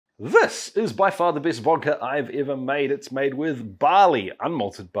This is by far the best vodka I've ever made. It's made with barley,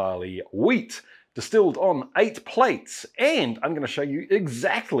 unmalted barley, wheat, distilled on 8 plates, and I'm going to show you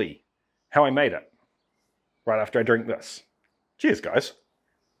exactly how I made it right after I drink this. Cheers, guys.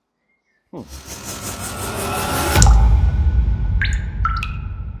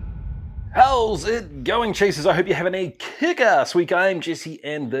 How's it going, chasers? I hope you're having a kick-ass week. I'm Jesse,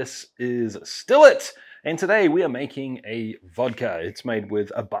 and this is Still It. And today we are making a vodka. It's made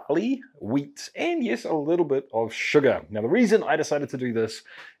with a barley, wheat, and yes, a little bit of sugar. Now, the reason I decided to do this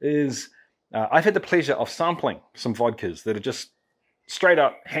is I've had the pleasure of sampling some vodkas that are just straight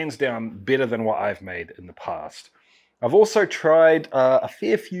up, hands down, better than what I've made in the past. I've also tried a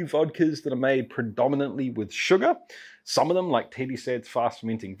fair few vodkas that are made predominantly with sugar. Some of them, like Teddy Sad's fast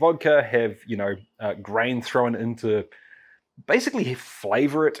fermenting vodka, have, grain thrown into basically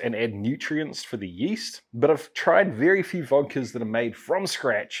flavor it and add nutrients for the yeast. But I've tried very few vodkas that are made from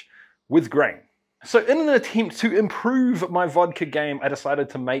scratch with grain. So in an attempt to improve my vodka game, I decided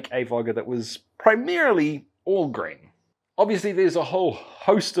to make a vodka that was primarily all grain. Obviously, there's a whole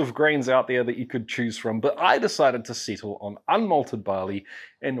host of grains out there that you could choose from, but I decided to settle on unmalted barley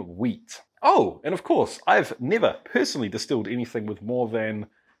and wheat. Oh, and of course, I've never personally distilled anything with more than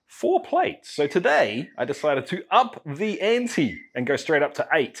 4 plates. So today, I decided to up the ante and go straight up to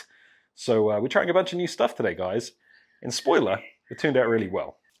 8. So we're trying a bunch of new stuff today, guys. And spoiler, it turned out really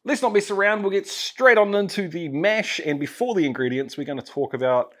well. Let's not mess around. We'll get straight on into the mash. And before the ingredients, we're going to talk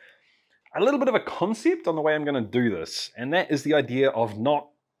about a little bit of a concept on the way I'm going to do this. And that is the idea of not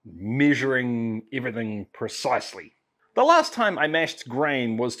measuring everything precisely. The last time I mashed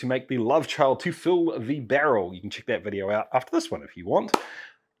grain was to make the love child to fill the barrel. You can check that video out after this one if you want.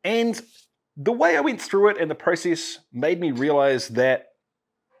 And the way I went through it and the process made me realize that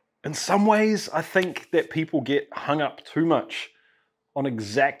in some ways I think that people get hung up too much on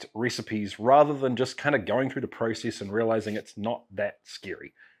exact recipes rather than just kind of going through the process and realizing it's not that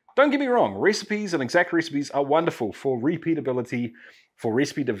scary. Don't get me wrong, recipes and exact recipes are wonderful for repeatability, for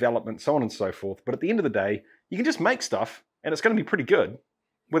recipe development, so on and so forth. But at the end of the day, you can just make stuff and it's going to be pretty good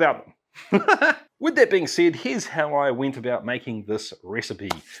without them. With that being said, here's how I went about making this recipe.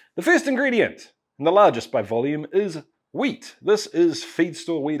 The first ingredient, and the largest by volume, is wheat. This is feed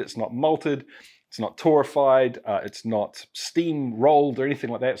store wheat. It's not malted, it's not torrefied, it's not steam rolled or anything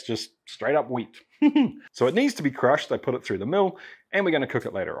like that. It's just straight up wheat. So it needs to be crushed. I put it through the mill and we're going to cook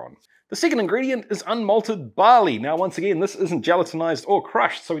it later on. The second ingredient is unmalted barley. Now, once again, this isn't gelatinized or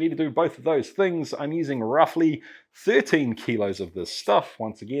crushed, so we need to do both of those things. I'm using roughly 13 kilos of this stuff.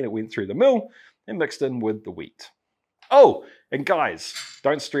 Once again, it went through the mill and mixed in with the wheat. Oh, and guys,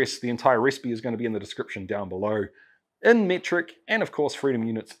 don't stress, the entire recipe is going to be in the description down below in metric and, of course, freedom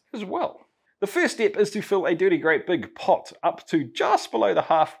units as well. The first step is to fill a dirty great big pot up to just below the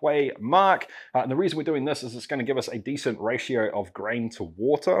halfway mark. And the reason we're doing this is it's going to give us a decent ratio of grain to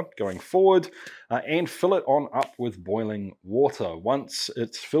water going forward, and fill it on up with boiling water. Once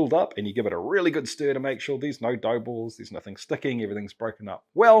it's filled up and you give it a really good stir to make sure there's no dough balls, there's nothing sticking, everything's broken up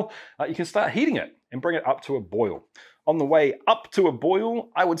well, you can start heating it and bring it up to a boil. On the way up to a boil,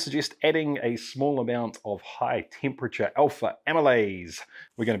 I would suggest adding a small amount of high temperature alpha amylase.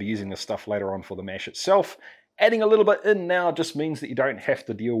 We're going to be using this stuff later on for the mash itself. Adding a little bit in now just means that you don't have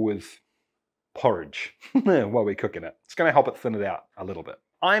to deal with porridge while we're cooking it. It's going to help it thin it out a little bit.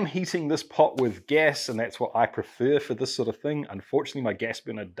 I'm heating this pot with gas, and that's what I prefer for this sort of thing. Unfortunately, my gas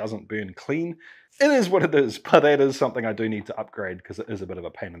burner doesn't burn clean. It is what it is, but that is something I do need to upgrade because it is a bit of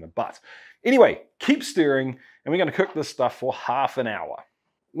a pain in the butt. Anyway, keep stirring, and we're going to cook this stuff for half an hour.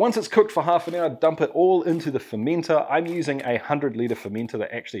 Once it's cooked for half an hour, dump it all into the fermenter. I'm using a 100-litre fermenter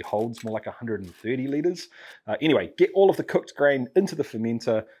that actually holds more like 130 litres. Anyway, get all of the cooked grain into the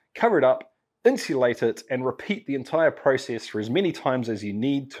fermenter, cover it up, insulate it, and repeat the entire process for as many times as you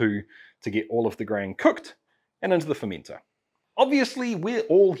need to get all of the grain cooked and into the fermenter. Obviously, we're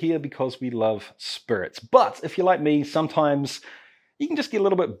all here because we love spirits, but if you're like me, sometimes you can just get a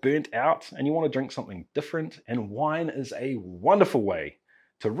little bit burnt out and you want to drink something different, and wine is a wonderful way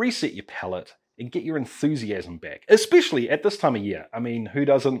to reset your palate and get your enthusiasm back, especially at this time of year. I mean, who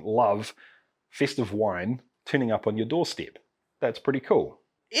doesn't love festive wine turning up on your doorstep? That's pretty cool.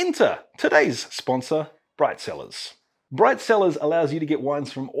 Enter today's sponsor, Bright Cellars. Bright Cellars allows you to get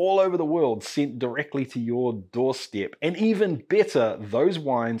wines from all over the world sent directly to your doorstep. And even better, those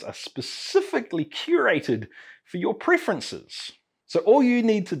wines are specifically curated for your preferences. So all you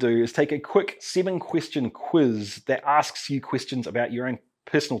need to do is take a quick 7-question quiz that asks you questions about your own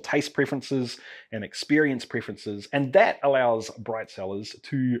personal taste preferences and experience preferences, and that allows Bright Cellars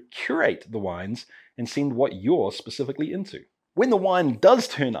to curate the wines and send what you're specifically into. When the wine does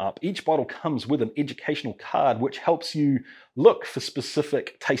turn up, each bottle comes with an educational card which helps you look for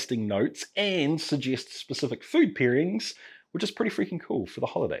specific tasting notes and suggest specific food pairings, which is pretty freaking cool for the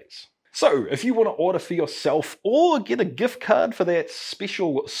holidays. So if you want to order for yourself or get a gift card for that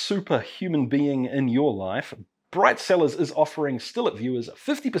special superhuman being in your life, Bright Cellars is offering Stillit viewers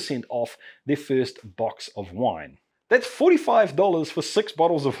 50% off their first box of wine. That's $45 for 6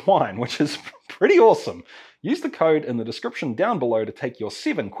 bottles of wine, which is pretty awesome. Use the code in the description down below to take your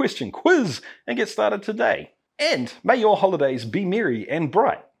 7-question quiz and get started today. And may your holidays be merry and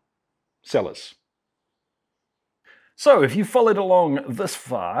bright. Cellars. So if you followed along this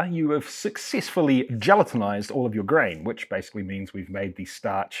far, you have successfully gelatinized all of your grain, which basically means we've made the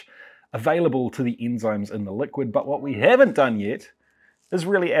starch available to the enzymes in the liquid. But what we haven't done yet is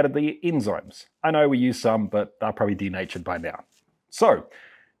really added the enzymes. I know we use some, but they're probably denatured by now. So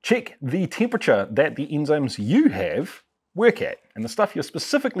check the temperature that the enzymes you have work at. And the stuff you're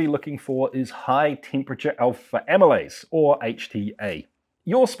specifically looking for is high temperature alpha amylase, or HTA.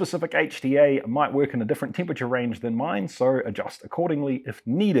 Your specific HTA might work in a different temperature range than mine, so adjust accordingly if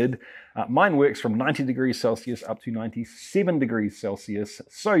needed. Mine works from 90 degrees Celsius up to 97 degrees Celsius,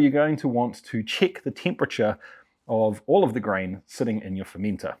 so you're going to want to check the temperature of all of the grain sitting in your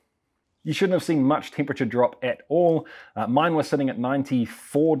fermenter. You shouldn't have seen much temperature drop at all. Mine was sitting at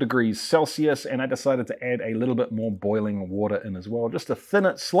 94 degrees Celsius, and I decided to add a little bit more boiling water in as well, just to thin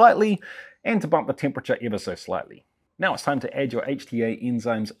it slightly and to bump the temperature ever so slightly. Now it's time to add your HTA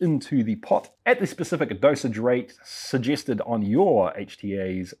enzymes into the pot at the specific dosage rate suggested on your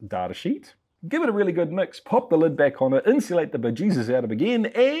HTA's datasheet. Give it a really good mix, pop the lid back on it, insulate the bejesus out of it again,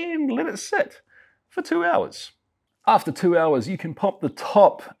 and let it sit for 2 hours. After 2 hours, you can pop the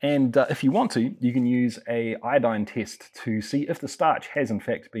top, and if you want to, you can use an iodine test to see if the starch has in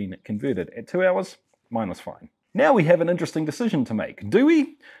fact been converted. At 2 hours, mine was fine. Now we have an interesting decision to make. Do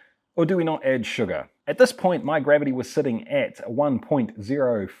we or do we not add sugar? At this point, my gravity was sitting at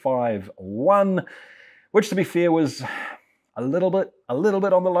 1.051, which to be fair was a little bit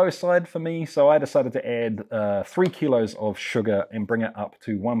on the low side for me, so I decided to add 3 kilos of sugar and bring it up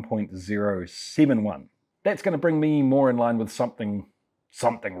to 1.071. That's going to bring me more in line with something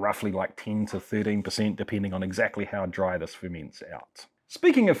roughly like 10 to 13%, depending on exactly how dry this ferments out.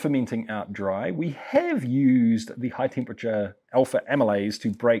 Speaking of fermenting out dry, we have used the high temperature alpha amylase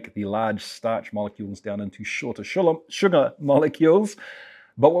to break the large starch molecules down into shorter sugar molecules.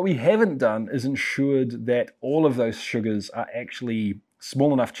 But what we haven't done is ensured that all of those sugars are actually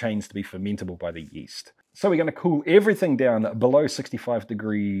small enough chains to be fermentable by the yeast. So we're going to cool everything down below 65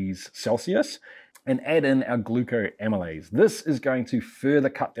 degrees Celsius and add in our glucoamalayse. This is going to further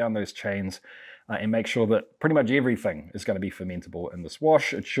cut down those chains and make sure that pretty much everything is going to be fermentable in this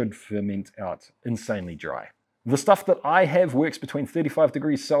wash. It should ferment out insanely dry. The stuff that I have works between 35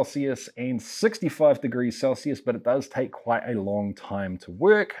 degrees Celsius and 65 degrees Celsius, but it does take quite a long time to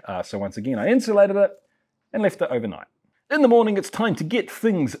work. So once again, I insulated it and left it overnight. In the morning, it's time to get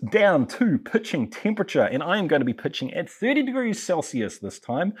things down to pitching temperature, and I am going to be pitching at 30 degrees Celsius this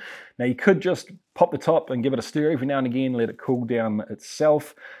time. Now, you could just pop the top and give it a stir every now and again, let it cool down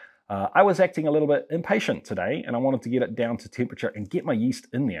itself. I was acting a little bit impatient today, and I wanted to get it down to temperature and get my yeast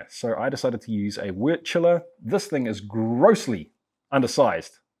in there, so I decided to use a wort chiller. This thing is grossly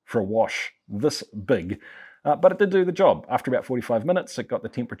undersized for a wash this big. But it did do the job. After about 45 minutes, it got the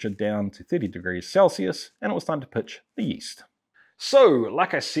temperature down to 30 degrees Celsius, and it was time to pitch the yeast. So,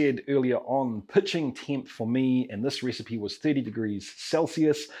 like I said earlier on, pitching temp for me in this recipe was 30 degrees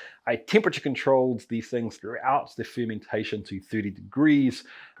Celsius. I temperature controlled the things throughout the fermentation to 30 degrees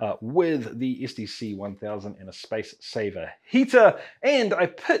with the STC 1000 and a space saver heater, and I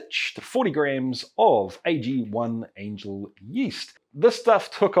pitched 40 grams of AG1 Angel yeast. This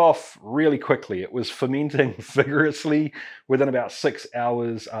stuff took off really quickly. It was fermenting vigorously within about 6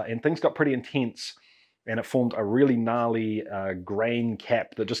 hours, and things got pretty intense. And it formed a really gnarly grain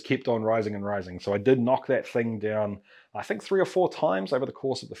cap that just kept on rising and rising. So I did knock that thing down, I think 3 or 4 times over the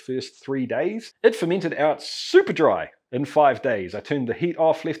course of the first 3 days. It fermented out super dry in 5 days. I turned the heat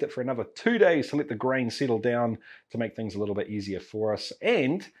off, left it for another 2 days to let the grain settle down to make things a little bit easier for us,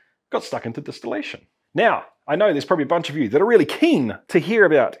 and got stuck into distillation. Now, I know there's probably a bunch of you that are really keen to hear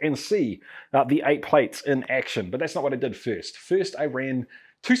about and see the 8 plates in action, but that's not what I did first. First, I ran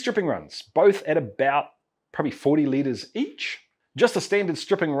 2 stripping runs, both at about probably 40 liters each. Just a standard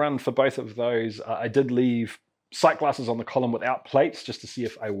stripping run for both of those. I did leave sight glasses on the column without plates just to see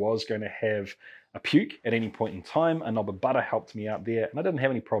if I was going to have a puke at any point in time. A knob of butter helped me out there, and I didn't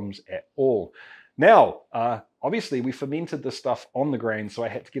have any problems at all. Now, obviously we fermented this stuff on the grain, so I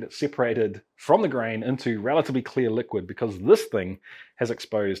had to get it separated from the grain into relatively clear liquid because this thing has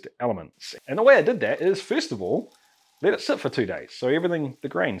exposed elements. And the way I did that is, first of all, let it sit for 2 days. So everything, the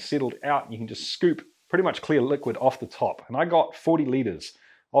grain settled out, and you can just scoop pretty much clear liquid off the top. And I got 40 liters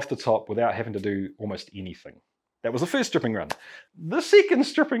off the top without having to do almost anything. That was the first stripping run. The second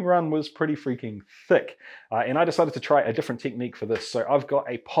stripping run was pretty freaking thick. And I decided to try a different technique for this. So I've got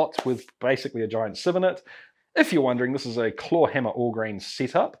a pot with basically a giant sieve in it. If you're wondering, this is a claw hammer all grain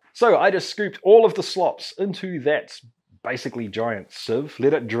setup. So I just scooped all of the slops into that basically giant sieve,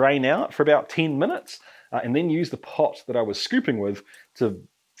 let it drain out for about 10 minutes, and then use the pot that I was scooping with to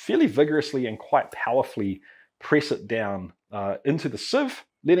fairly vigorously and quite powerfully press it down into the sieve,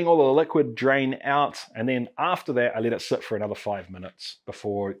 letting all the liquid drain out, and then after that I let it sit for another 5 minutes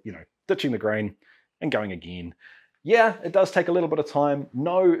before, ditching the grain and going again. Yeah, it does take a little bit of time.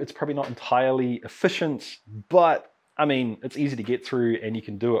 No, it's probably not entirely efficient, but I mean, it's easy to get through and you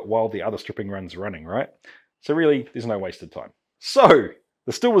can do it while the other stripping run's running, right? So really, there's no wasted time. So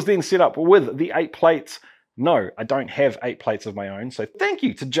the still was then set up with the 8 plates. No, I don't have 8 plates of my own. So thank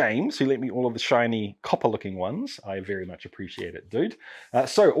you to James, who lent me all of the shiny copper-looking ones. I very much appreciate it, dude.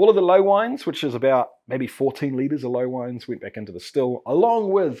 So all of the low wines, which is about maybe 14 liters of low wines, went back into the still, along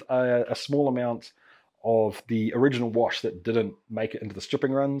with a small amount of the original wash that didn't make it into the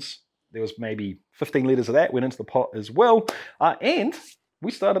stripping runs. There was maybe 15 liters of that went into the pot as well. And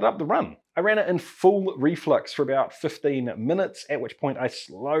we started up the run. I ran it in full reflux for about 15 minutes, at which point I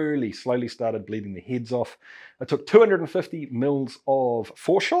slowly started bleeding the heads off. I took 250 mils of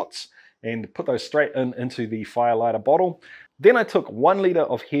 4 shots and put those straight into the firelighter bottle. Then I took 1 liter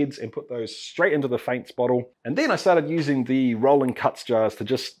of heads and put those straight into the faints bottle. And then I started using the rolling cuts jars to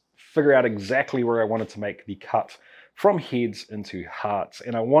just figure out exactly where I wanted to make the cut from heads into hearts.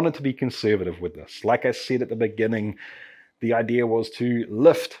 And I wanted to be conservative with this. Like I said at the beginning, the idea was to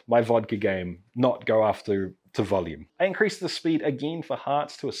lift my vodka game, not go after to volume. I increased the speed again for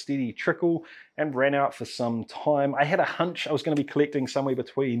hearts to a steady trickle and ran out for some time. I had a hunch I was going to be collecting somewhere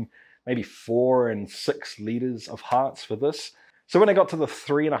between maybe 4 and 6 liters of hearts for this. So when I got to the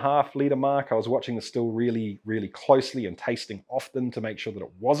 3.5 liter mark, I was watching the still really closely and tasting often to make sure that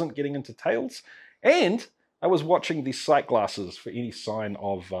it wasn't getting into tails. And I was watching the sight glasses for any sign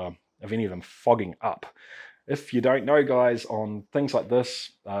of any of them fogging up. If you don't know, guys, on things like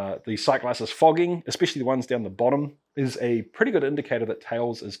this, the sight glasses fogging, especially the ones down the bottom, is a pretty good indicator that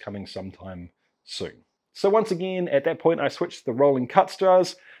tails is coming sometime soon. So once again, at that point, I switched to the rolling cuts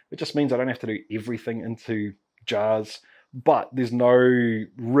jars. It just means I don't have to do everything into jars, but there's no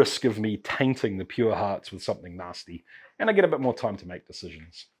risk of me tainting the pure hearts with something nasty, and I get a bit more time to make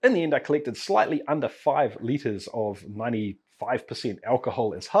decisions. In the end, I collected slightly under 5 liters of 95%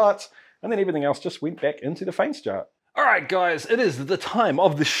 alcohol as hearts, and then everything else just went back into the faints jar. All right, guys, it is the time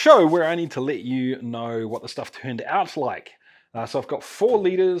of the show where I need to let you know what the stuff turned out like. So I've got 4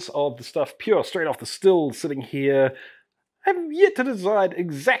 liters of the stuff pure straight off the still sitting here. I have yet to decide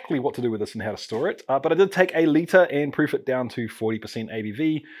exactly what to do with this and how to store it, but I did take a liter and proof it down to 40%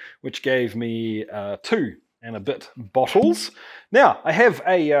 ABV, which gave me 2 and a bit bottles. Now, I have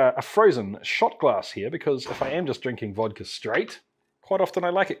a frozen shot glass here because if I am just drinking vodka straight, quite often I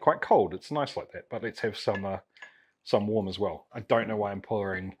like it quite cold. It's nice like that, but let's have some warm as well. I don't know why I'm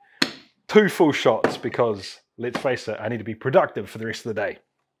pouring 2 full shots because, let's face it, I need to be productive for the rest of the day.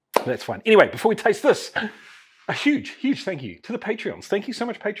 That's fine. Anyway, before we taste this, a huge thank you to the Patreons. Thank you so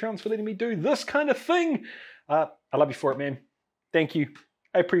much, Patreons, for letting me do this kind of thing. I love you for it, man. Thank you.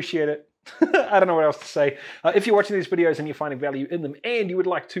 I appreciate it. I don't know what else to say. If you're watching these videos and you're finding value in them and you would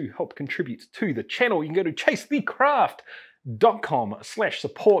like to help contribute to the channel, you can go to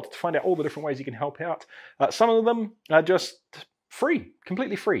chasethecraft.com/support to find out all the different ways you can help out. Some of them are just free,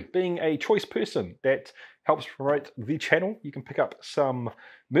 completely free. Being a choice person that helps promote the channel, you can pick up some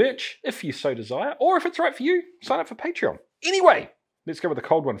merch if you so desire, or if it's right for you, sign up for Patreon. Anyway, let's go with the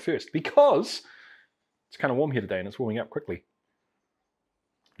cold one first because it's kind of warm here today and it's warming up quickly.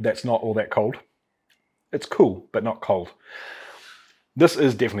 That's not all that cold. It's cool, but not cold. This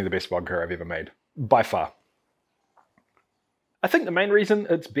is definitely the best vodka I've ever made, by far. I think the main reason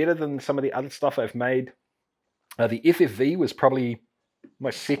it's better than some of the other stuff I've made, the FFV was probably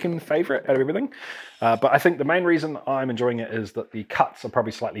my second favorite out of everything. But I think the main reason I'm enjoying it is that the cuts are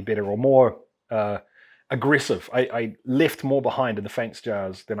probably slightly better or more aggressive. I left more behind in the faints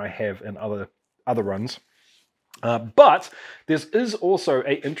jars than I have in other runs. But there is also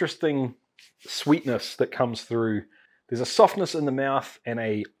an interesting sweetness that comes through. There's a softness in the mouth and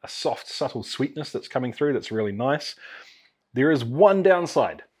a soft, subtle sweetness that's coming through that's really nice. There is one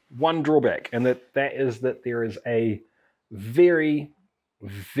downside. one drawback, and that is that there is a very,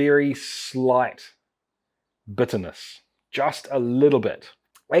 very slight bitterness. Just a little bit.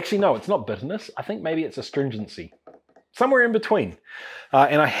 Actually, no, it's not bitterness. I think maybe it's astringency. Somewhere in between.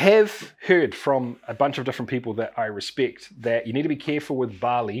 And I have heard from a bunch of different people that I respect that you need to be careful with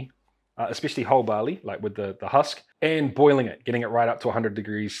barley, especially whole barley, like with the husk, and boiling it, getting it right up to 100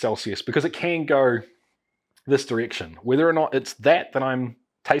 degrees Celsius, because it can go this direction. Whether or not it's that I'm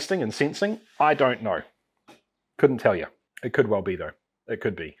tasting and sensing, I don't know. Couldn't tell you. It could well be, though. It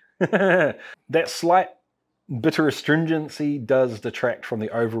could be. That slight bitter astringency does detract from the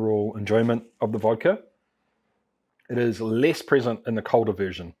overall enjoyment of the vodka. It is less present in the colder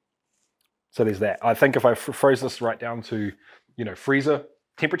version. So there's that. I think if I froze this right down to, freezer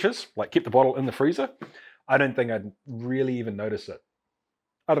temperatures, like keep the bottle in the freezer, I don't think I'd really even notice it.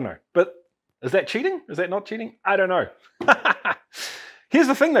 I don't know. But is that cheating? Is that not cheating? I don't know. Here's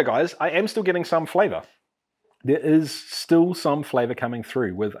the thing though, guys. I am still getting some flavor. There is still some flavor coming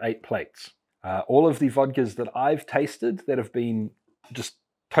through with 8 plates. All of the vodkas that I've tasted that have been just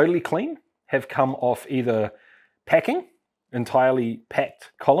totally clean have come off either packing, entirely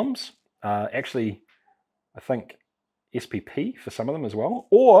packed columns, actually I think SPP for some of them as well,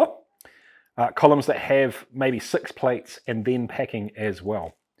 or columns that have maybe 6 plates and then packing as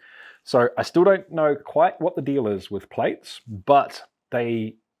well. So I still don't know quite what the deal is with plates, but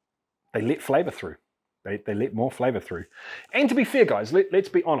they let flavor through. They let more flavor through. And to be fair, guys, let's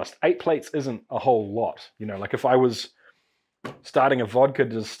be honest, 8 plates isn't a whole lot. Like if I was starting a vodka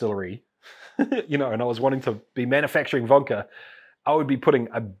distillery, and I was wanting to be manufacturing vodka, I would be putting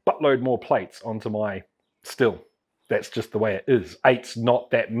a buttload more plates onto my still. That's just the way it is. 8's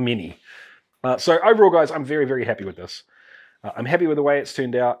not that many. So overall, guys, I'm very, very happy with this. I'm happy with the way it's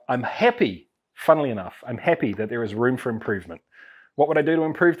turned out. I'm happy, funnily enough, I'm happy that there is room for improvement. What would I do to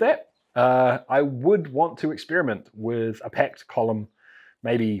improve that? I would want to experiment with a packed column,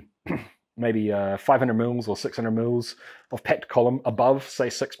 maybe 500 mils or 600 mils of packed column above, say,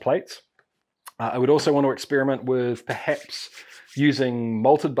 6 plates. I would also want to experiment with perhaps using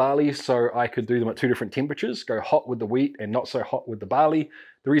malted barley so I could do them at 2 different temperatures, go hot with the wheat and not so hot with the barley.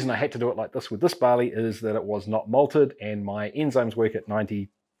 The reason I had to do it like this with this barley is that it was not malted and my enzymes work at 90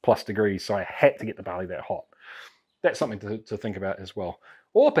 plus degrees, so I had to get the barley that hot. That's something to think about as well.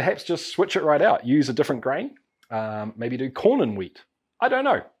 Or perhaps just switch it right out, use a different grain, maybe do corn and wheat. I don't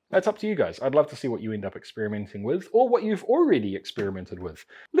know. That's up to you guys. I'd love to see what you end up experimenting with or what you've already experimented with.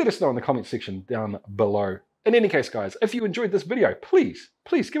 Let us know in the comment section down below. In any case, guys, if you enjoyed this video, please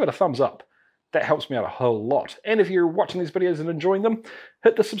give it a thumbs up. That helps me out a whole lot. And if you're watching these videos and enjoying them,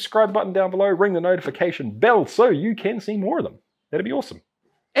 hit the subscribe button down below, ring the notification bell so you can see more of them. That'd be awesome.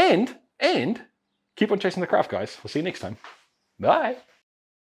 And keep on chasing the craft, guys. We'll see you next time. Bye.